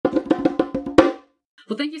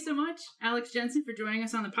Well, thank you so much, Alex Jensen, for joining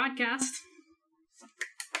us on the podcast.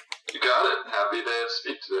 You got it. Happy to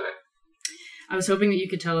speak today. I was hoping that you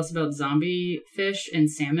could tell us about zombie fish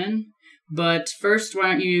and salmon, but first,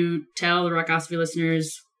 why don't you tell the Rockosophy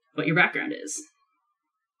listeners what your background is?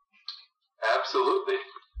 Absolutely.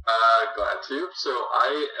 Glad to. So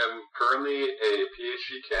I am currently a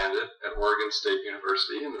PhD candidate at Oregon State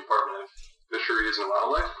University in the Department of Fisheries and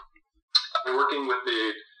Wildlife. I've been working with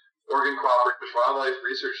the Oregon Cooperative Fish Wildlife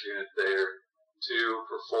Research Unit there to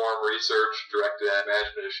perform research directed at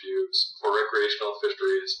management issues for recreational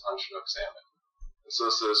fisheries on Chinook salmon. And so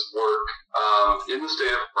this is work in the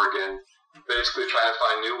state of Oregon, basically trying to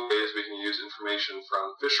find new ways we can use information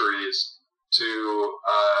from fisheries to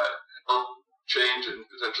help change and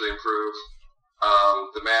potentially improve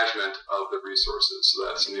the management of the resources. So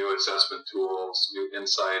that's new assessment tools, new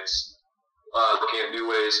insights, looking at new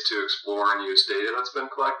ways to explore and use data that's been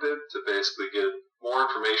collected to basically get more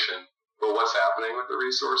information about what's happening with the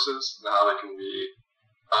resources and how they can be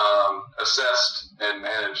assessed and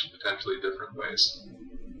managed potentially different ways.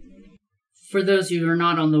 For those of you who are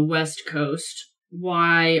not on the West Coast,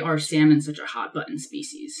 why are salmon such a hot button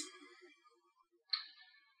species?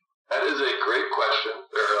 That is a great question.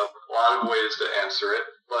 There are a lot of ways to answer it,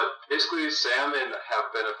 but basically salmon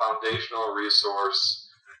have been a foundational resource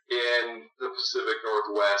in the Pacific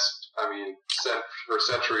Northwest, for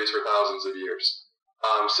centuries, for thousands of years.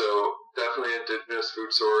 So definitely indigenous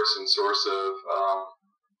food source and source of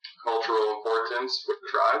cultural importance with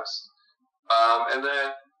the tribes. And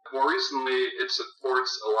then more recently, it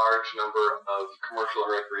supports a large number of commercial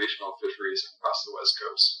and recreational fisheries across the West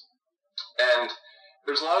Coast. And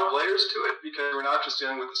there's a lot of layers to it because we're not just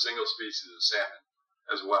dealing with a single species of salmon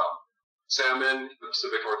as well. Salmon in the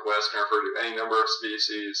Pacific Northwest can refer to any number of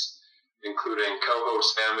species, including coho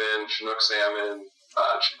salmon, Chinook salmon,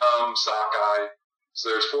 chum, sockeye. So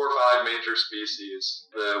there's 4 or 5 major species.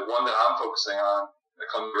 The one that I'm focusing on, the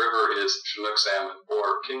Columbia River, is Chinook salmon,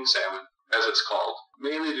 or king salmon, as it's called,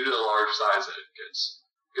 mainly due to the large size that it gets.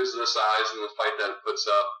 Because of the size and the fight that it puts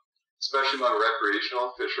up, especially among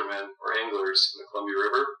recreational fishermen or anglers in the Columbia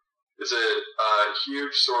River, is a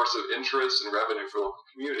huge source of interest and revenue for local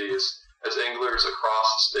communities as anglers across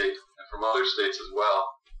the state and from other states as well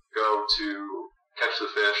go to catch the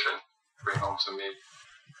fish and bring home some meat.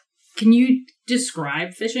 Can you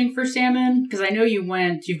describe fishing for salmon? Because I know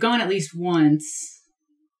you've gone at least once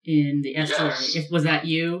in the estuary. Yes. Was that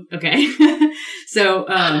you? Okay. So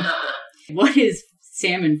what is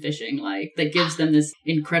salmon fishing like that gives them this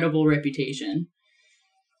incredible reputation?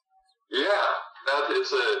 Yeah,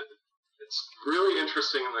 it's really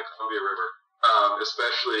interesting in the Columbia River,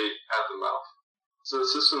 especially at the mouth. So the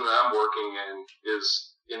system that I'm working in is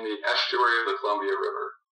in the estuary of the Columbia River.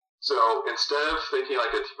 So instead of thinking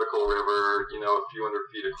like a typical river, a few hundred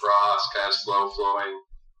feet across, kind of slow flowing,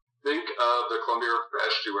 think of the Columbia River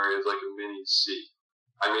estuary as like a mini sea.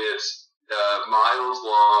 It's miles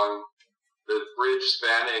long. The bridge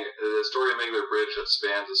the Astoria Mangler Bridge that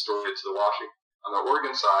spans Astoria to on the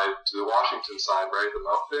Oregon side to the Washington side, right at the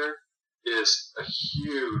mouth there, is a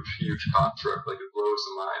huge, huge construct. Like it blows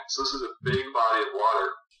the mind. So this is a big body of water,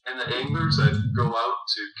 and the anglers that go out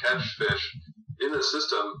to catch fish in the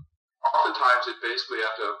system, oftentimes they basically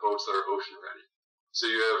have to have boats that are ocean ready. So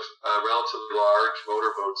you have relatively large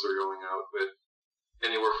motor boats that are going out with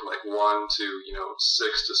anywhere from like 1 to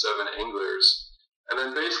 6 to 7 anglers. And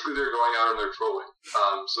then basically they're going out and they're trolling.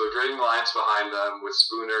 So dragging lines behind them with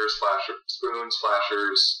spoons,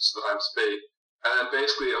 flashers, sometimes bait, and then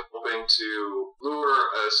basically hoping to lure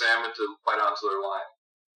a salmon to bite onto their line.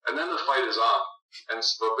 And then the fight is on. And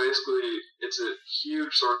so basically it's a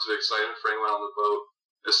huge source of excitement for anyone on the boat.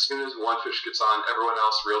 As soon as one fish gets on, everyone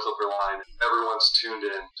else reels up their line. Everyone's tuned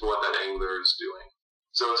in to what that angler is doing.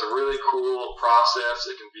 So it's a really cool process.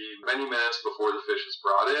 It can be many minutes before the fish is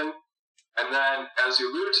brought in. And then, as you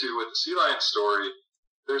alluded to with the sea lion story,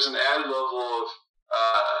 there's an added level of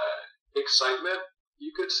excitement,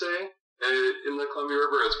 you could say, in the Columbia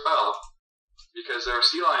River as well, because there are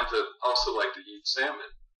sea lions that also like to eat salmon.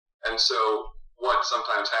 And so what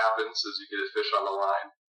sometimes happens is you get a fish on the line.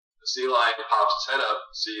 The sea lion pops its head up,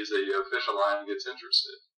 sees that you have fish on the line, and gets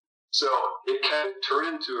interested. So it can turn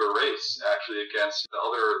into a race, actually, against the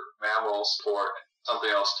other mammals before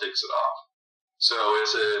something else takes it off. So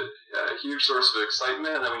it's a huge source of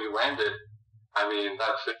excitement, and then when you land it,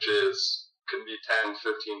 that fish can be 10, 15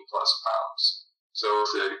 plus pounds. So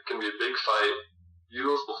it can be a big fight,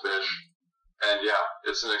 beautiful fish, and yeah,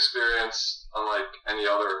 it's an experience unlike any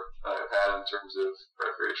other I've had in terms of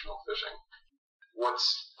recreational fishing.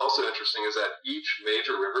 What's also interesting is that each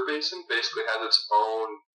major river basin basically has its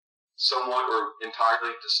own somewhat or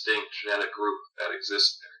entirely distinct genetic group that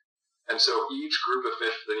exists there. And so each group of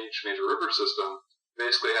fish within each major river system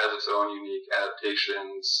basically has its own unique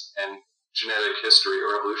adaptations and genetic history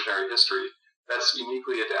or evolutionary history that's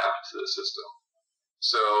uniquely adapted to the system.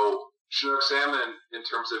 So Chinook salmon, in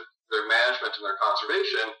terms of their management and their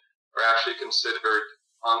conservation, are actually considered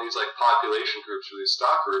on these like population groups or these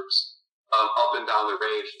stock groups up and down the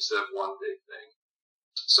range instead of one big thing.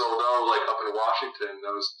 So although like up in Washington,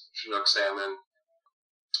 those Chinook salmon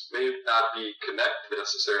may not be connected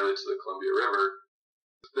necessarily to the Columbia River,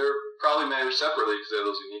 they're probably managed separately because they have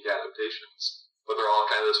those unique adaptations. But they're all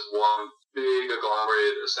kind of this one big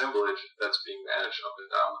agglomerated assemblage that's being managed up and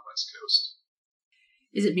down the West Coast.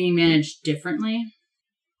 Is it being managed differently?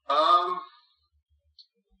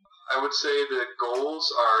 I would say the goals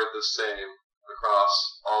are the same across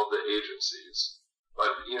all the agencies.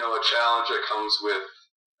 But, a challenge that comes with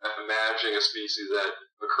managing a species that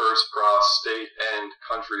occurs across state and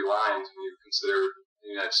country lines when you consider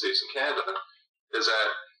the United States and Canada is that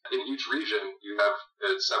in each region you have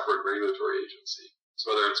a separate regulatory agency.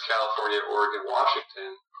 So whether it's California, Oregon,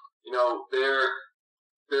 Washington,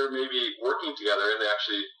 they're maybe working together, and they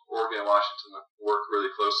actually, Oregon and Washington work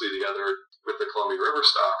really closely together with the Columbia River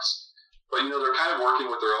stocks. But, they're kind of working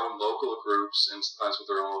with their own local groups and sometimes with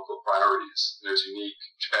their own local priorities. And there's unique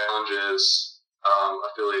challenges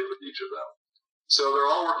affiliated with each of them. So they're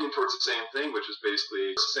all working towards the same thing, which is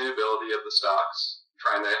basically sustainability of the stocks,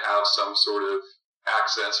 trying to have some sort of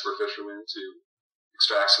access for fishermen to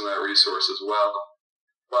extract some of that resource as well.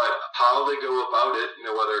 But how they go about it,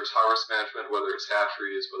 whether it's harvest management, whether it's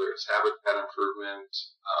hatcheries, whether it's habitat improvement,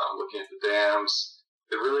 looking at the dams,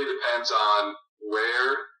 it really depends on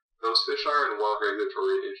where those fish are and what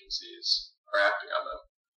regulatory agencies are acting on them.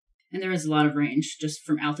 And there is a lot of range just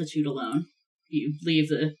from altitude alone. You leave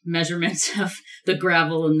the measurements of the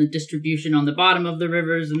gravel and the distribution on the bottom of the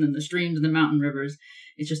rivers and then the streams and the mountain rivers.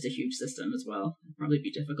 It's just a huge system as well. It'd probably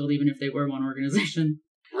be difficult even if they were one organization.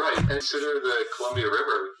 Right. And consider the Columbia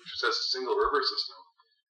River, which just has a single river system.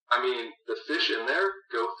 I mean, the fish in there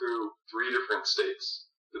go through 3 different states,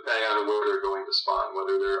 depending on where they're going to spawn,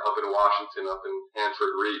 whether they're up in Washington, up in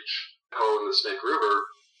Hanford Reach, in the Snake River,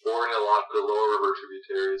 or in a lot of the lower river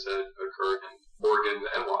tributaries that occur in Oregon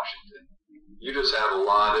and Washington. You just have a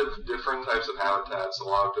lot of different types of habitats, a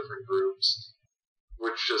lot of different groups,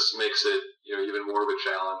 which just makes it, even more of a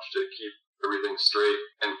challenge to keep everything straight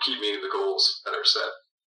and keep meeting the goals that are set.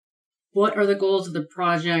 What are the goals of the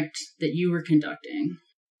project that you were conducting?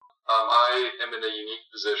 I am in a unique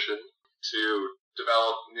position to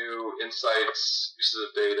develop new insights, uses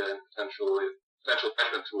of data, and potential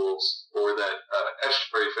management tools for that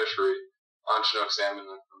estuary fishery on Chinook salmon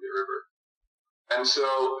in the Columbia River. And so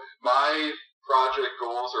my project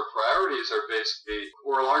goals or priorities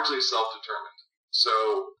were largely self-determined. So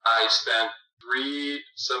I spent 3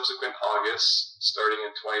 subsequent Augusts, starting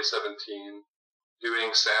in 2017,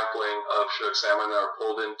 doing sampling of Chinook salmon that are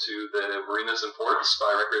pulled into the marinas and ports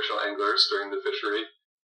by recreational anglers during the fishery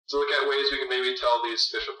to look at ways we can maybe tell these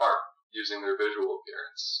fish apart using their visual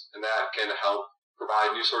appearance. And that can help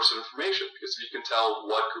provide new sources of information, because if you can tell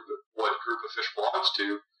what group of fish belongs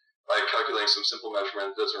to by calculating some simple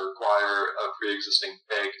measurement that doesn't require a pre-existing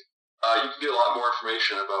peg, you can get a lot more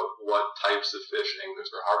information about what types of fish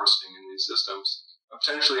anglers are harvesting in these systems,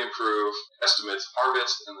 potentially improve estimates of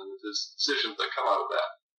harvest and then the decisions that come out of that.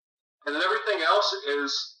 And then everything else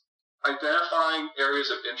is identifying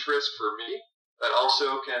areas of interest for me that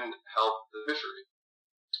also can help the fishery.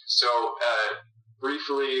 So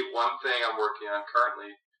briefly, one thing I'm working on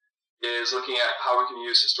currently is looking at how we can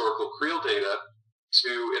use historical creel data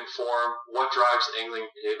to inform what drives angling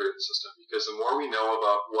behavior in the system. Because the more we know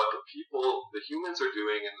about what the humans are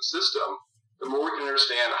doing in the system, the more we can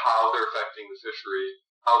understand how they're affecting the fishery,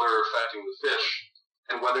 how they're affecting the fish,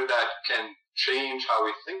 and whether that can change how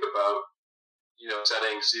we think about,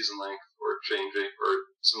 setting season length or changing or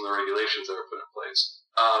some of the regulations that are put in place.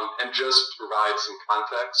 And just to provide some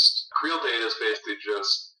context, creel data is basically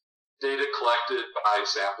just data collected by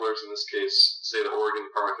samplers, in this case, say the Oregon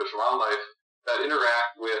Department of Fish and Wildlife, that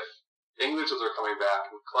interact with anglers as they're coming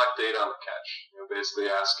back and collect data on the catch. Basically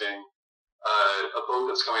asking a boat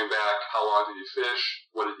that's coming back, how long did you fish,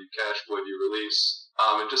 what did you catch, what did you release,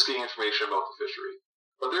 and just getting information about the fishery.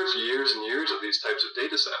 But there's years and years of these types of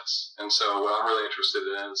data sets. And so what I'm really interested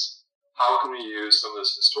in is how can we use some of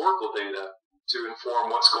this historical data to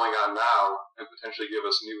inform what's going on now and potentially give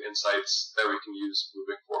us new insights that we can use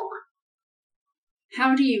moving forward.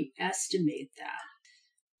 How do you estimate that?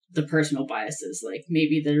 The personal biases, like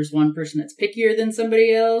maybe there's one person that's pickier than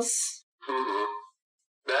somebody else? Mm-hmm.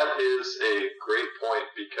 That is a great point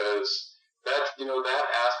because that's, that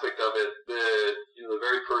aspect of it, the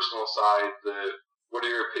very personal side, what are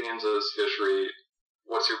your opinions of this fishery?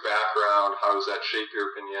 What's your background? How does that shape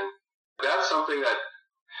your opinion? That's something that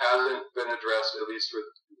hasn't been addressed, at least for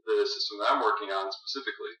the system that I'm working on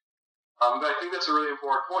specifically. But I think that's a really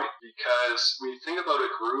important point because when you think about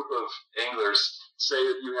a group of anglers, say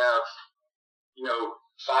that you have,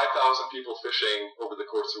 5,000 people fishing over the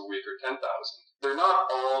course of a week or 10,000. They're not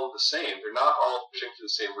all the same. They're not all fishing for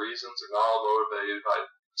the same reasons. They're not all motivated by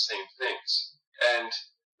the same things. And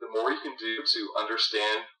the more you can do to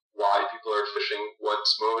understand why people are fishing,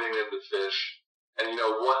 what's motivating them to fish, and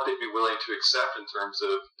what they'd be willing to accept in terms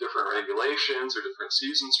of different regulations or different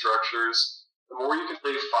season structures, the more you can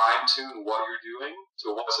really fine-tune what you're doing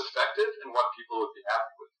to what's effective and what people would be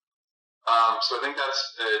happy with. So I think that's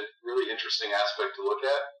a really interesting aspect to look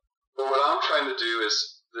at. But what I'm trying to do is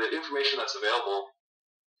the information that's available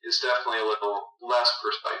is definitely a little less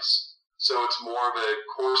precise. So it's more of a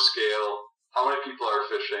course scale, how many people are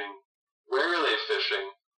fishing, where are they fishing,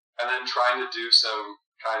 and then trying to do some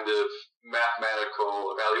kind of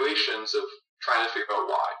mathematical evaluations of trying to figure out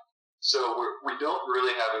why. So we don't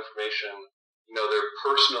really have information, their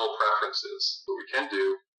personal preferences. What we can do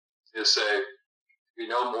is say, we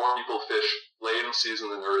know more people fish late in the season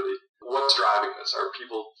than early. What's driving this? Are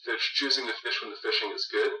people choosing to fish when the fishing is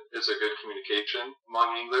good? Is there good communication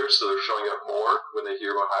among anglers, so they're showing up more when they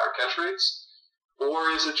hear about higher catch rates? Or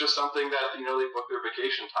is it just something that, they book their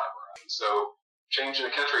vacation time around? So changing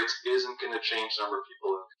the catch rates isn't going to change the number of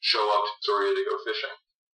people that show up to ready to go fishing.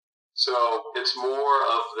 So it's more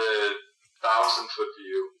of the 1,000-foot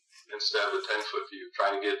view instead of the 10-foot view,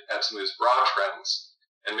 trying to get at some of these broad trends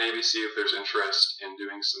and maybe see if there's interest in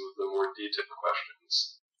doing some of the more detailed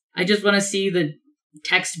questions. I just want to see the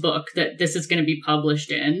textbook that this is going to be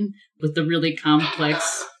published in with the really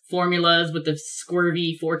complex formulas with the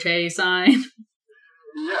squirty forte sign.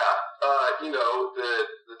 Yeah,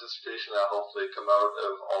 the dissertation that hopefully come out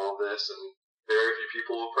of all of this, and very few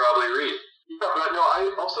people will probably read. Yeah, but no,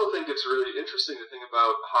 I also think it's really interesting to think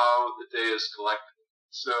about how the data is collected.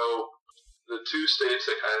 So the two states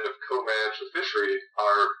that kind of co-manage the fishery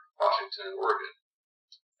are Washington and Oregon.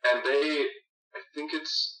 And I think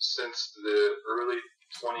it's since the early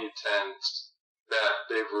 2010s that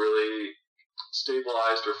they've really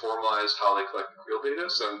stabilized or formalized how they collect the field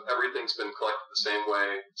data. So everything's been collected the same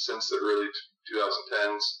way since the early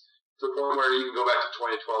 2010s, to the point where you can go back to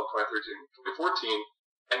 2012, 2013,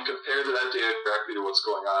 2014 and compare that data directly to what's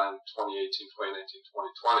going on in 2018, 2019,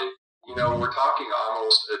 2020. We're talking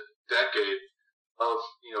almost a decade of,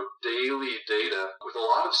 daily data with a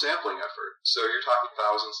lot of sampling effort. So you're talking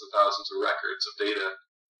thousands and thousands of records of data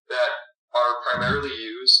that are primarily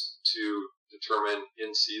used to determine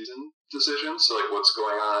in-season decisions, so like what's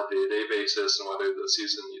going on a day-to-day basis and whether the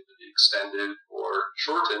season needs to be extended or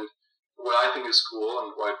shortened. What I think is cool,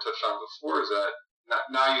 and what I've touched on before, is that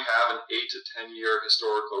now you have an 8 to 10 year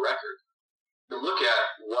historical record. You can look at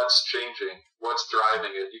what's changing, what's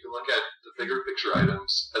driving it. You can look at the bigger picture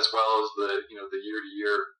items as well as the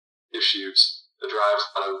year-to-year issues that drives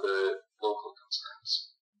a lot of the local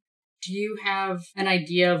concerns. Do you have an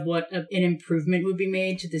idea of what an improvement would be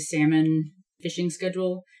made to the salmon fishing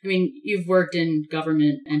schedule? I mean, you've worked in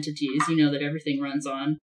government entities. You know that everything runs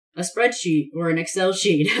on a spreadsheet or an Excel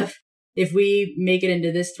sheet. If we make it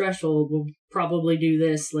into this threshold, we'll probably do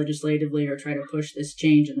this legislatively or try to push this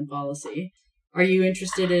change in the policy. Are you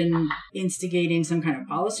interested in instigating some kind of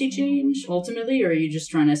policy change ultimately, or are you just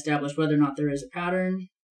trying to establish whether or not there is a pattern?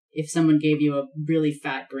 If someone gave you a really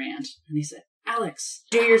fat grant and they said, Alex,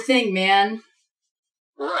 do your thing, man.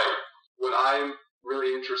 Right. What I'm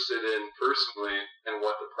really interested in personally and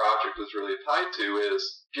what the project is really tied to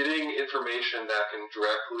is getting information that can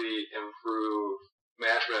directly improve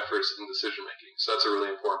management efforts and decision making. So that's a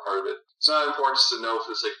really important part of it. It's not important just to know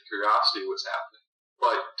for the sake of curiosity what's happening,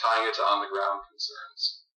 but tying it to on-the-ground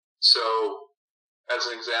concerns. So, as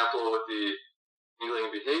an example with the angling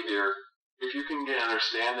behavior, if you can get an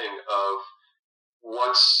understanding of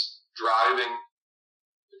what's driving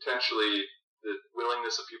potentially the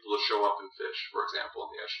willingness of people to show up and fish, for example,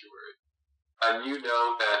 in the estuary, and you know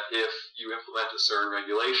that if you implement a certain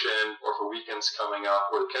regulation or if a weekend's coming up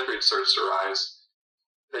where the catch rate starts to rise,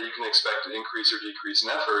 that you can expect an increase or decrease in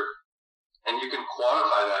effort. And you can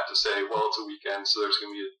quantify that to say, well, it's a weekend, so there's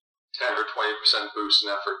going to be a 10 or 20% boost in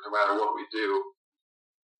effort no matter what we do.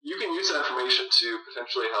 You can use that information to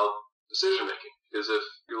potentially help decision making. Because if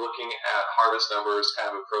you're looking at harvest numbers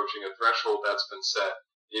kind of approaching a threshold that's been set,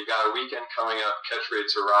 you've got a weekend coming up, catch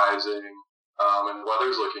rates are rising, and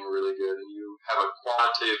weather's looking really good, and you have a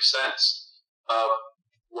quantitative sense of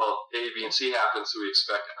well, A, B, and C happen, so we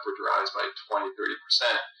expect effort to rise by 20,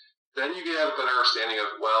 30%. Then you get a better understanding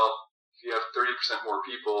of, well, if you have 30% more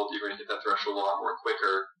people, you're going to hit that threshold a lot more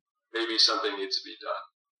quicker. Maybe something needs to be done.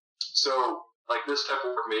 So, like, this type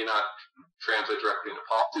of work may not translate directly into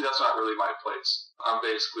policy. That's not really my place. I'm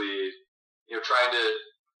basically, trying to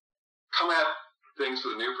come at things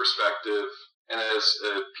with a new perspective. And as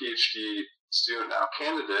a PhD student now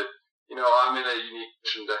candidate, I'm in a unique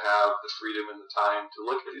position to have the freedom and the time to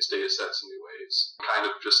look at these data sets in new ways, kind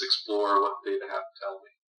of just explore what the data have to tell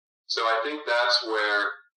me. So I think that's where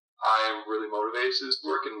I'm really motivated to this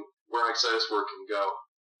work, and where I'm excited this work can go,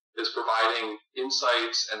 is providing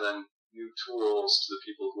insights and then new tools to the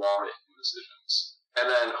people who are making decisions.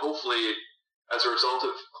 And then hopefully, as a result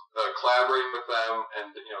of collaborating with them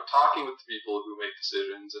and talking with the people who make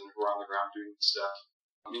decisions and who are on the ground doing stuff,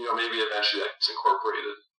 maybe eventually that gets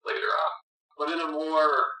incorporated later on. But in a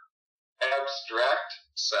more abstract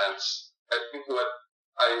sense, I think what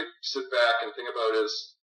I sit back and think about is,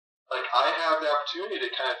 like, I have the opportunity to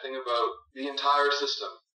kind of think about the entire system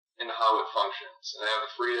and how it functions, and I have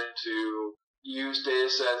the freedom to use data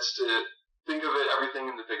sets to think of everything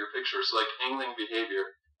in the bigger picture. So, like, angling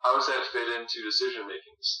behavior, how does that fit into decision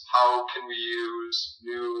makings? How can we use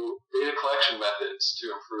new data collection methods to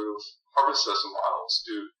improve harvest system models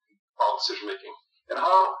to involve decision making? And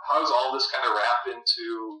how does all this kind of wrap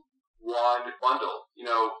into one bundle?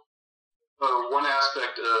 One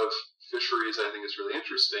aspect of fisheries I think is really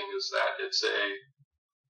interesting is that it's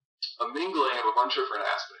a mingling of a bunch of different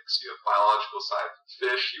aspects. You have biological side of the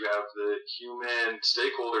fish, you have the human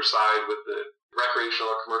stakeholder side with the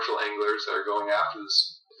recreational or commercial anglers that are going after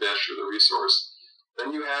this fish or the resource.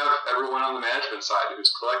 Then you have everyone on the management side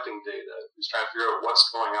who's collecting data, who's trying to figure out what's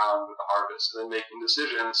going on with the harvest, and then making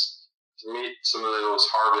decisions to meet some of those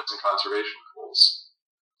harvest and conservation goals.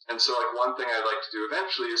 And so, like, one thing I'd like to do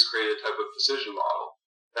eventually is create a type of decision model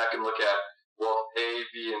that can look at, well, A,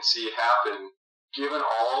 B, and C happen, given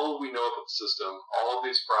all we know about the system, all of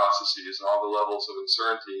these processes and all the levels of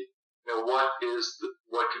uncertainty,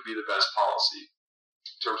 what could be the best policy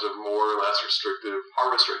in terms of more or less restrictive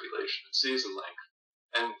harvest regulation and season length.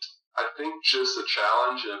 And I think just the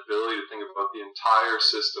challenge and ability to think about the entire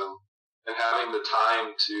system and having the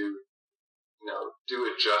time to do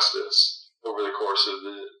it justice over the course of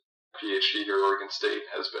the PhD here at Oregon State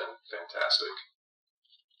has been fantastic.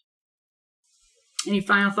 Any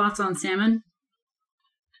final thoughts on salmon?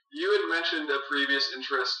 You had mentioned a previous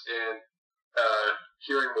interest in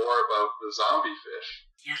hearing more about the zombie fish.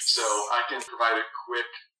 Yes. So I can provide a quick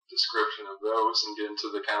description of those and get into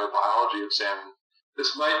the kind of biology of salmon.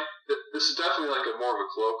 This is definitely like a more of a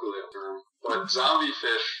colloquial term, but zombie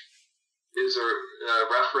fish is a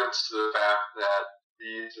reference to the fact that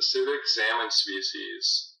the Pacific salmon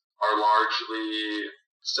species are largely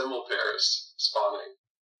simulparous spawning,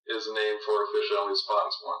 is a name for a fish that only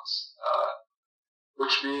spawns once.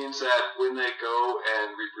 Which means that when they go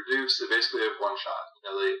and reproduce, they basically have one shot.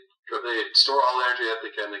 They store all the energy that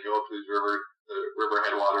they can. They go up to the river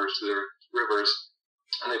headwaters, to their rivers,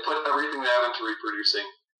 and they put everything they have into reproducing,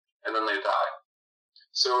 and then they die.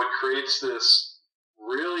 So it creates this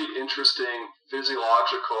really interesting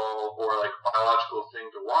physiological or like biological thing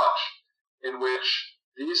to watch, in which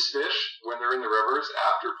these fish, when they're in the rivers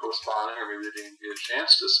after post-spawning, or maybe they didn't get a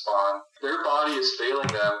chance to spawn, their body is failing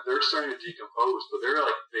them. They're starting to decompose, but they're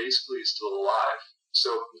like basically still alive.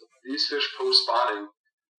 So these fish post-spawning,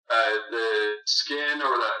 the skin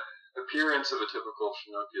or the appearance of a typical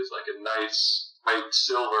Chinook is like a nice white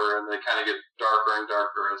silver, and they kind of get darker and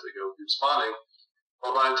darker as they go through spawning.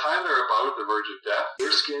 Well, by the time they're about at the verge of death,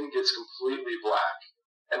 their skin gets completely black.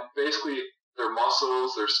 And basically, their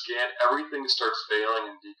muscles, their skin, everything starts failing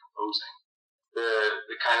and decomposing.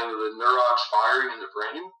 The kind of the neurons firing in the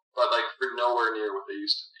brain, but like they're nowhere near what they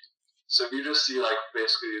used to be. So you just see like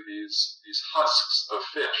basically these husks of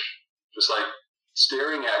fish just like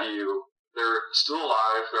staring at you. They're still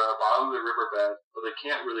alive, they're at the bottom of the riverbed, but they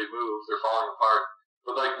can't really move, they're falling apart.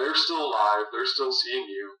 But like they're still alive, they're still seeing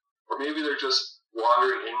you. Or maybe they're just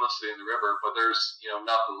wandering aimlessly in the river, but there's,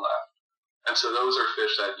 nothing left. And so those are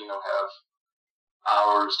fish that, have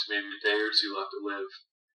hours to maybe a day or two left to live.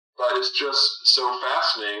 But it's just so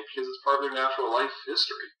fascinating because it's part of their natural life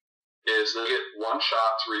history, is they get one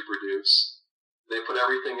shot to reproduce, they put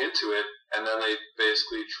everything into it, and then they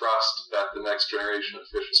basically trust that the next generation of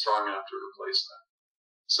fish is strong enough to replace them.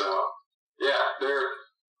 So, yeah, they're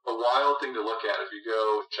a wild thing to look at if you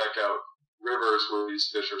go check out rivers where these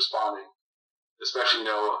fish are spawning. Especially,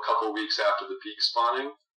 a couple weeks after the peak spawning,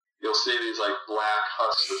 you'll see these like black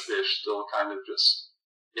husks of fish still kind of just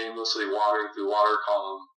aimlessly wandering through the water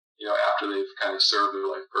column, after they've kind of served their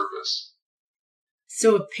life purpose.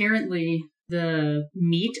 So apparently the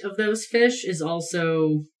meat of those fish is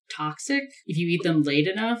also toxic if you eat them late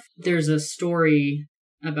enough. There's a story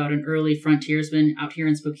about an early frontiersman out here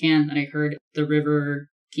in Spokane that I heard the River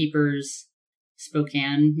Keepers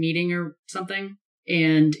Spokane meeting or something.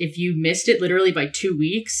 And if you missed it literally by 2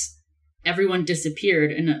 weeks, everyone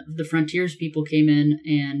disappeared, and the frontiers people came in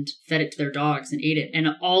and fed it to their dogs and ate it, and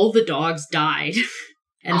all the dogs died.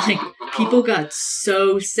 And people got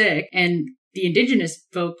so sick, and the indigenous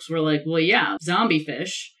folks were like, well, yeah, zombie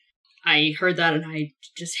fish. I heard that and I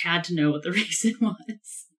just had to know what the reason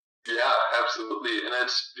was. Yeah, absolutely. And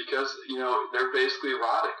it's because, they're basically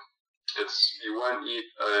rotting. You wouldn't eat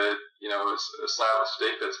a slab of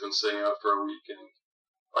steak that's been sitting out for a week,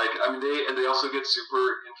 and they also get super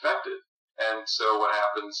infected. And so what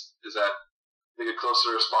happens is that they get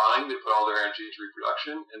closer to spawning, they put all their energy into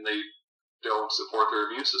reproduction, and they don't support their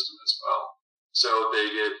immune system as well. So they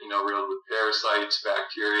get, riddled with parasites,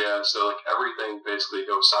 bacteria, so everything basically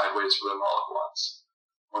goes sideways for them all at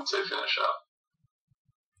once they finish up.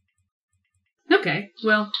 Okay,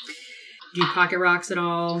 well, do you pocket rocks at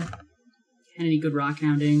all? Had any good rock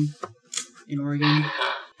hounding in Oregon?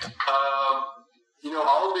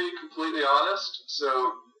 I'll be completely honest. So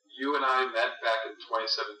you and I met back in 2017.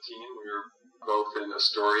 We were both in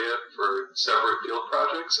Astoria for separate field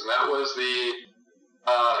projects, and that was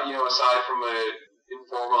aside from an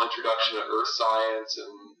informal introduction to earth science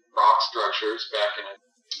and rock structures back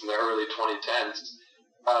in the early 2010s,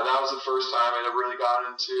 that was the first time I'd ever really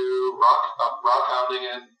gotten into rock hounding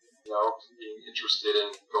and, being interested in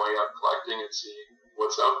going out collecting and seeing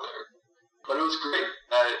what's out there. But it was great.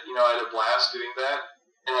 I had a blast doing that.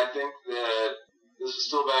 And I think that this was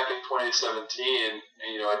still back in 2017.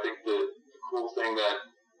 And, I think the cool thing that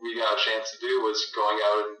we got a chance to do was going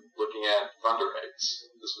out and looking at thunder eggs.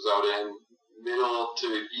 This was out in middle to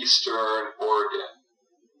eastern Oregon.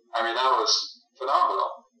 I mean, that was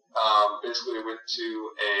phenomenal. Basically went to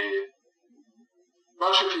I'm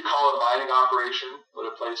not sure if you call it a mining operation, but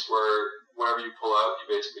a place where whatever you pull out, you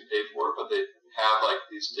basically pay for it, but they have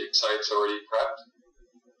these dig sites already prepped.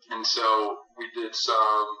 And so we did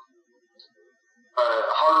some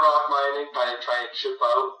hard rock mining, kind of trying to chip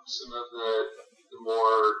out some of the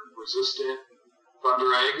more resistant thunder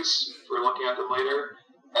eggs for looking at them later.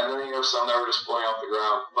 And then, some that were just blowing off the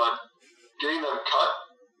ground. But getting them cut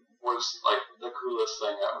was the coolest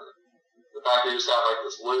thing ever. The fact that you just have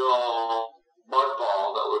this little mud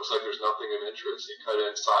ball that looks like there's nothing of interest. You cut it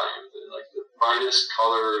inside with the brightest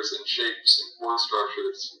colors and shapes and chord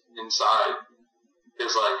structures inside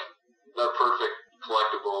is the perfect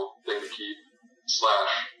collectible thing to keep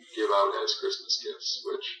 / give out as Christmas gifts,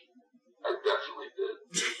 which I definitely did.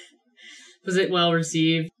 Was it well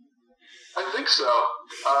received? I think so.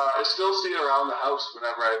 I still see it around the house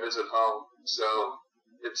whenever I visit home, so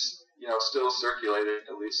it's still circulating,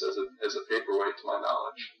 at least as a paperweight to my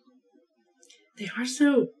knowledge. They are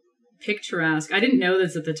so picturesque. I didn't know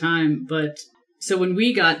this at the time, but so when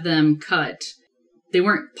we got them cut, they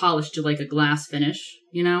weren't polished to a glass finish,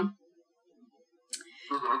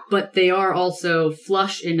 Mm-hmm. But they are also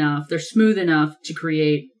flush enough, they're smooth enough to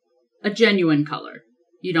create a genuine color.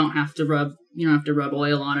 You don't have to rub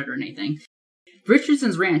oil on it or anything.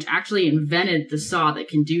 Richardson's Ranch actually invented the saw that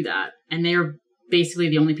can do that, and they're basically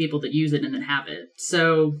the only people that use it and that have it.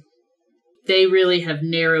 So they really have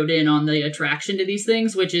narrowed in on the attraction to these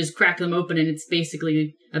things, which is crack them open and it's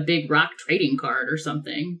basically a big rock trading card or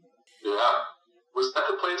something. Yeah. Was that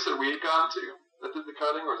the place that we had gone to that did the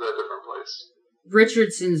cutting, or was that a different place?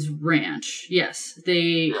 Richardson's Ranch, yes.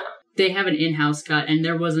 They have an in-house cut, and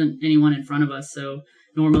there wasn't anyone in front of us, so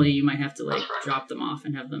normally you might have to drop them off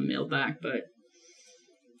and have them mailed back. But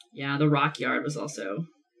yeah, the rock yard was also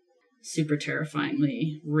super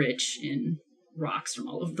terrifyingly rich in rocks from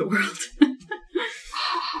all over the world.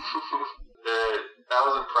 That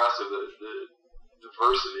was impressive, the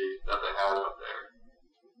diversity that they had out there.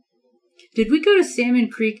 Did we go to Salmon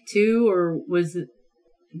Creek too, or was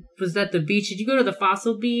that the beach? Did you go to the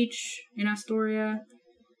Fossil Beach in Astoria?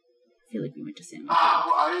 I feel like we went to Salmon Creek.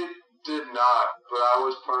 I did not, but I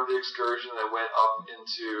was part of the excursion that went up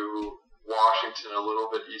into Washington, a little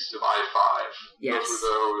bit east of I-5. Yes. Those were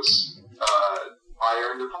those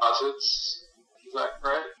iron deposits. Is that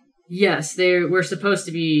correct? Yes, they were supposed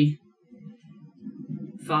to be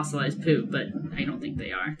fossilized poop, but I don't think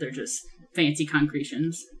they are. They're just fancy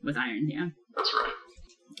concretions with iron, yeah. That's right.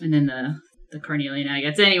 And then the carnelian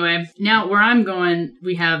agates. Anyway, now where I'm going,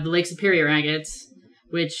 we have the Lake Superior agates,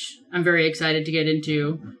 which I'm very excited to get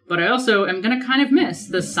into, but I also am going to kind of miss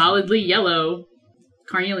the solidly yellow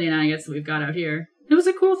carnelian agates that we've got out here. It was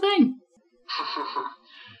a cool thing.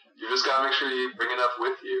 You just gotta make sure you bring enough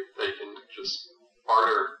with you that you can just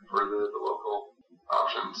barter for the local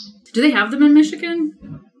options. Do they have them in Michigan?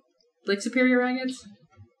 Lake Superior agates?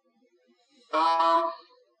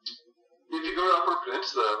 If you go to Upper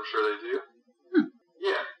Peninsula, I'm sure they do.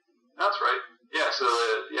 Yeah, that's right. Yeah, so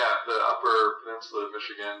the Upper Peninsula of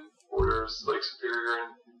Michigan borders Lake Superior,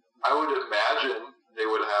 and I would imagine they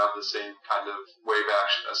would have the same kind of wave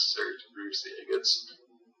action necessary to produce the agates.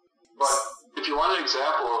 But if you want an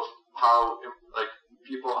example of how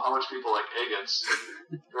much people like agates,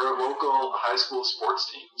 there are local high school sports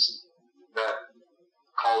teams that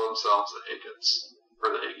call themselves the Agates,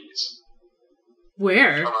 or the Aggies.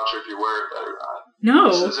 Where? I'm not sure if you're aware of that or not. No.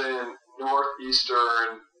 This is in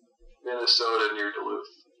northeastern Minnesota near Duluth.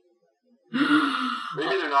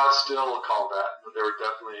 Maybe they're not still called that, but they were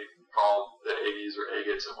definitely called the Aggies or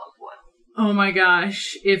Agates at one point. Oh my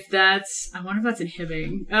gosh! I wonder if that's in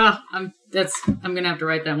Hibbing. I'm gonna have to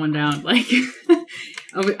write that one down. Like,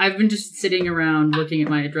 I've been just sitting around looking at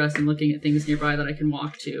my address and looking at things nearby that I can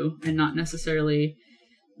walk to, and not necessarily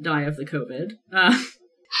die of the COVID.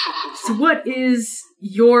 So, what is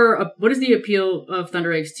the appeal of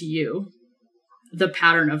Thunder Eggs to you? The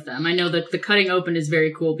pattern of them. I know that the cutting open is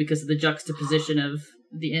very cool because of the juxtaposition of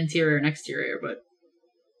the interior and exterior, but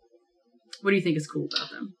what do you think is cool about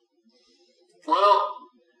them? Well,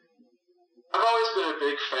 I've always been a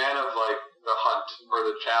big fan of, like, the hunt or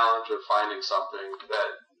the challenge of finding something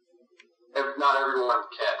that not everyone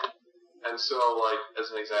can. And so, like,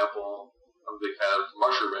 as an example, I'm a big fan of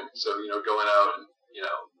mushrooming. So, going out and,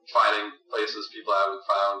 finding places people haven't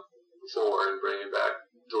found before and bringing back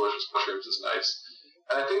delicious mushrooms is nice.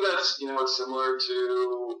 And I think that's, what's similar to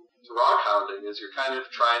rock hounding, is you're kind of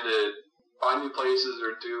trying to find new places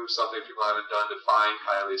or do something people haven't done to find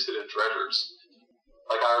kind of these hidden treasures.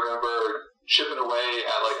 Like, I remember chipping away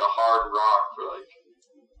at, like, a hard rock for, like,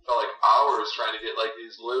 felt like hours trying to get, like,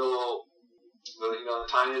 these little, the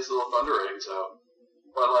tiniest little thunder eggs out.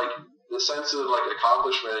 But, like, the sense of, like,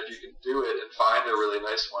 accomplishment, if you can do it and find a really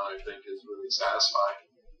nice one, I think is really satisfying.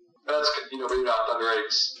 And that's, maybe not thunder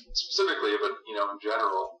eggs specifically, but, in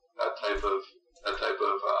general, that type of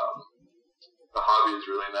the hobby is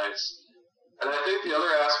really nice. And I think the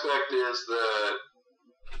other aspect is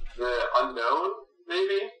the unknown,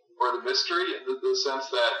 maybe, or the mystery, in the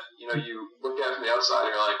sense that, you look at it from the outside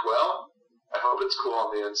and you're like, well, I hope it's cool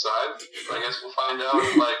on the inside. But I guess we'll find out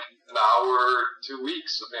in, like, an hour or 2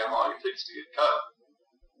 weeks, depending on how long it takes to get cut.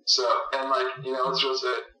 So, and, like, it's just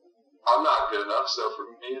that I'm not good enough, so for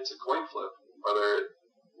me, it's a coin flip. Whether it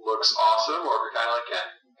looks awesome or if you're kind of like,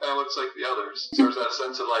 kind of looks like the others. So there's that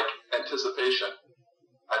sense of, like, anticipation,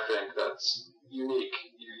 I think, that's unique.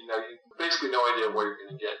 You basically no idea what you're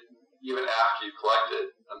going to get, even after you collect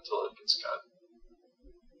it, until it gets cut.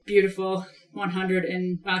 Beautiful. 100,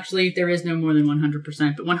 and actually there is no more than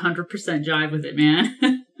 100%, but 100% jive with it, man.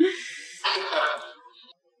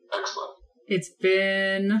 Excellent. It's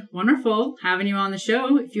been wonderful having you on the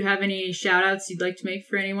show. If you have any shout outs you'd like to make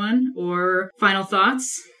for anyone or final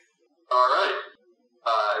thoughts. All right.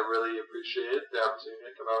 I really appreciate the opportunity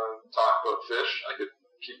to come out and talk about fish. I could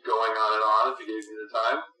keep going on and on if you gave me the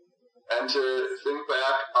time. And to think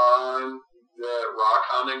back on the rock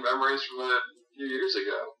hounding memories from a few years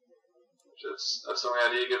ago. That's something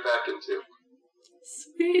I need to get back into.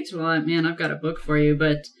 Sweet. Well, man, I've got a book for you,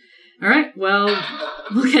 but all right. Well,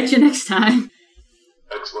 we'll catch you next time.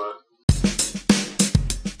 Excellent.